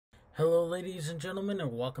Hello, ladies and gentlemen,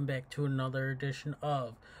 and welcome back to another edition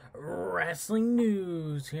of Wrestling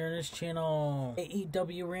News here on this channel.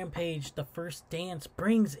 AEW Rampage, The First Dance,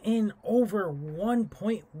 brings in over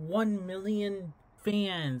 1.1 million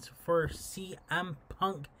fans for CM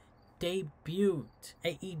Punk debut.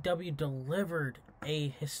 AEW delivered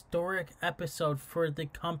a historic episode for the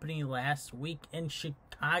company last week in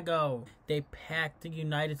Chicago. They packed the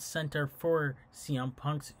United Center for CM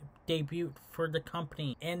Punk's debut for the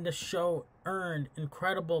company, and the show earned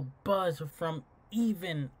incredible buzz from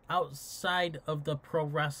even outside of the pro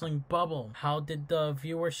wrestling bubble. How did the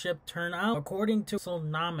viewership turn out? According to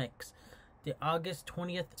Sonomics, the August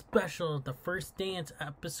 20th special, The First Dance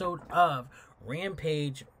episode of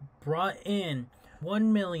Rampage, brought in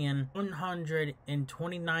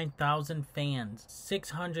 1,129,000 fans.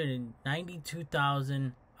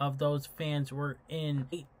 692,000 of those fans were in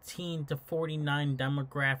 18 to 49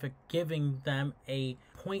 demographic, giving them a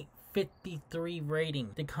 .53 rating.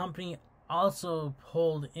 The company also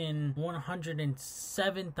pulled in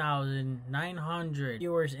 107,900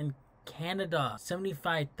 viewers in Canada.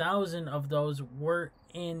 75,000 of those were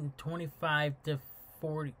in 25 to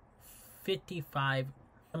 55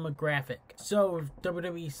 demographic. So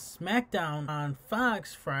WWE SmackDown on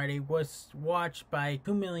Fox Friday was watched by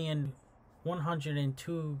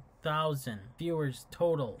 2,102,000 viewers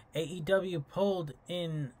total. AEW pulled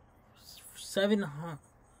in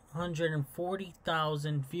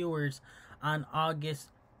 740,000 viewers on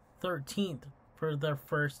August 13th for their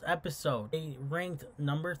first episode. They ranked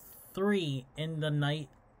number 3 in the night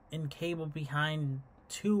in cable behind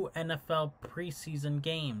 2 NFL preseason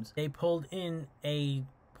games. They pulled in a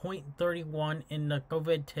 .31 in the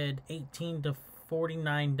coveted 18 to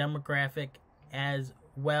 49 demographic as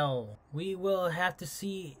well. We will have to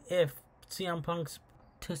see if CM Punk's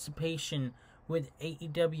participation with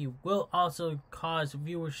AEW will also cause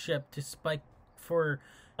viewership to spike for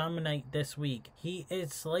Dominate this week. He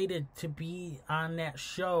is slated to be on that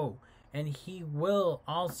show, and he will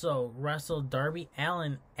also wrestle Darby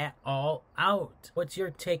Allin at All Out. What's your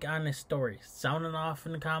take on this story? Sound it off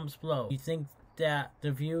in the comments below. You think that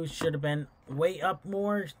the views should have been way up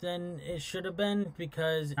more than it should have been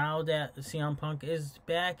because now that CM Punk is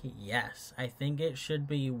back? Yes, I think it should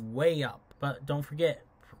be way up. But don't forget,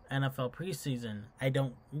 NFL preseason.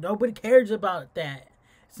 Nobody cares about that.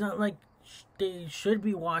 It's not like they should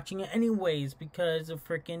be watching it anyways because of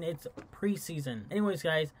it's preseason. Anyways,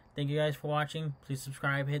 guys, thank you guys for watching. Please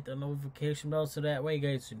subscribe, hit the notification bell so that way you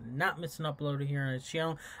guys do not miss an upload here on this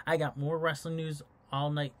channel. I got more wrestling news all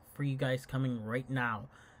night for you guys coming right now,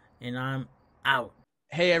 and I'm out.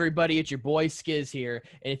 Hey everybody, it's your boy Skiz here,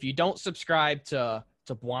 and if you don't subscribe to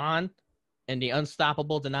Blonde and the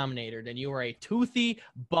Unstoppable Denominator, then you are a toothy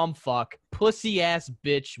bumfuck, pussy ass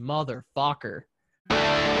bitch motherfucker.